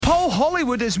Paul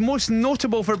Hollywood is most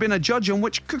notable for being a judge on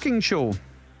which cooking show?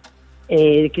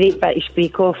 The Great British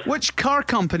Bake Off. Which car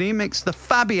company makes the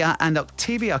Fabia and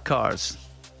Octavia cars?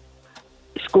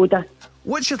 Skoda.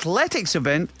 Which athletics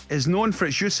event is known for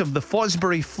its use of the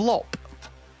Fosbury flop?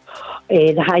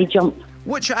 The high jump.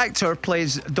 Which actor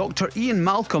plays Dr. Ian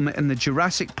Malcolm in the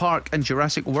Jurassic Park and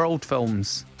Jurassic World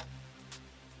films?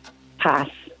 Pass.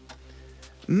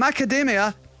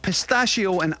 Macadamia,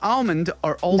 pistachio and almond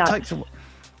are all Nuts. types of...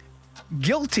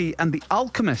 Guilty and The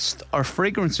Alchemist are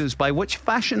fragrances by which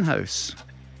fashion house?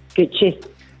 Gucci.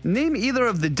 Name either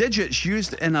of the digits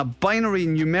used in a binary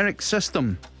numeric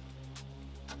system.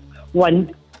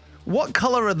 1. What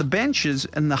colour are the benches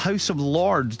in the House of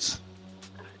Lords?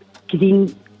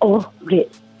 Green. Oh,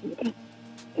 great.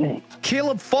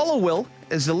 Caleb Followill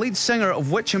is the lead singer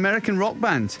of which American rock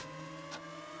band?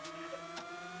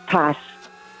 Pass.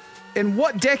 In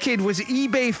what decade was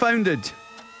eBay founded?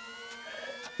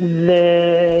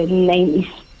 The 90s.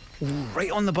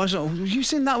 Right on the buzzer. Oh, were you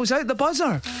saying that was out the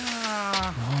buzzer?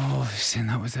 Oh, you're saying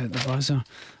that was out the buzzer.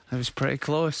 That was pretty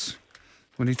close.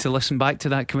 We need to listen back to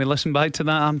that. Can we listen back to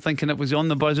that? I'm thinking it was on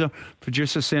the buzzer.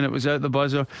 Producer saying it was out the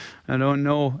buzzer. I don't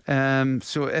know.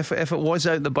 So if it was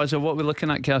out the buzzer, what are we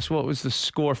looking at, Cass? What was the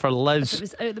score for Liz? If it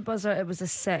was out the buzzer, it was a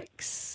 6.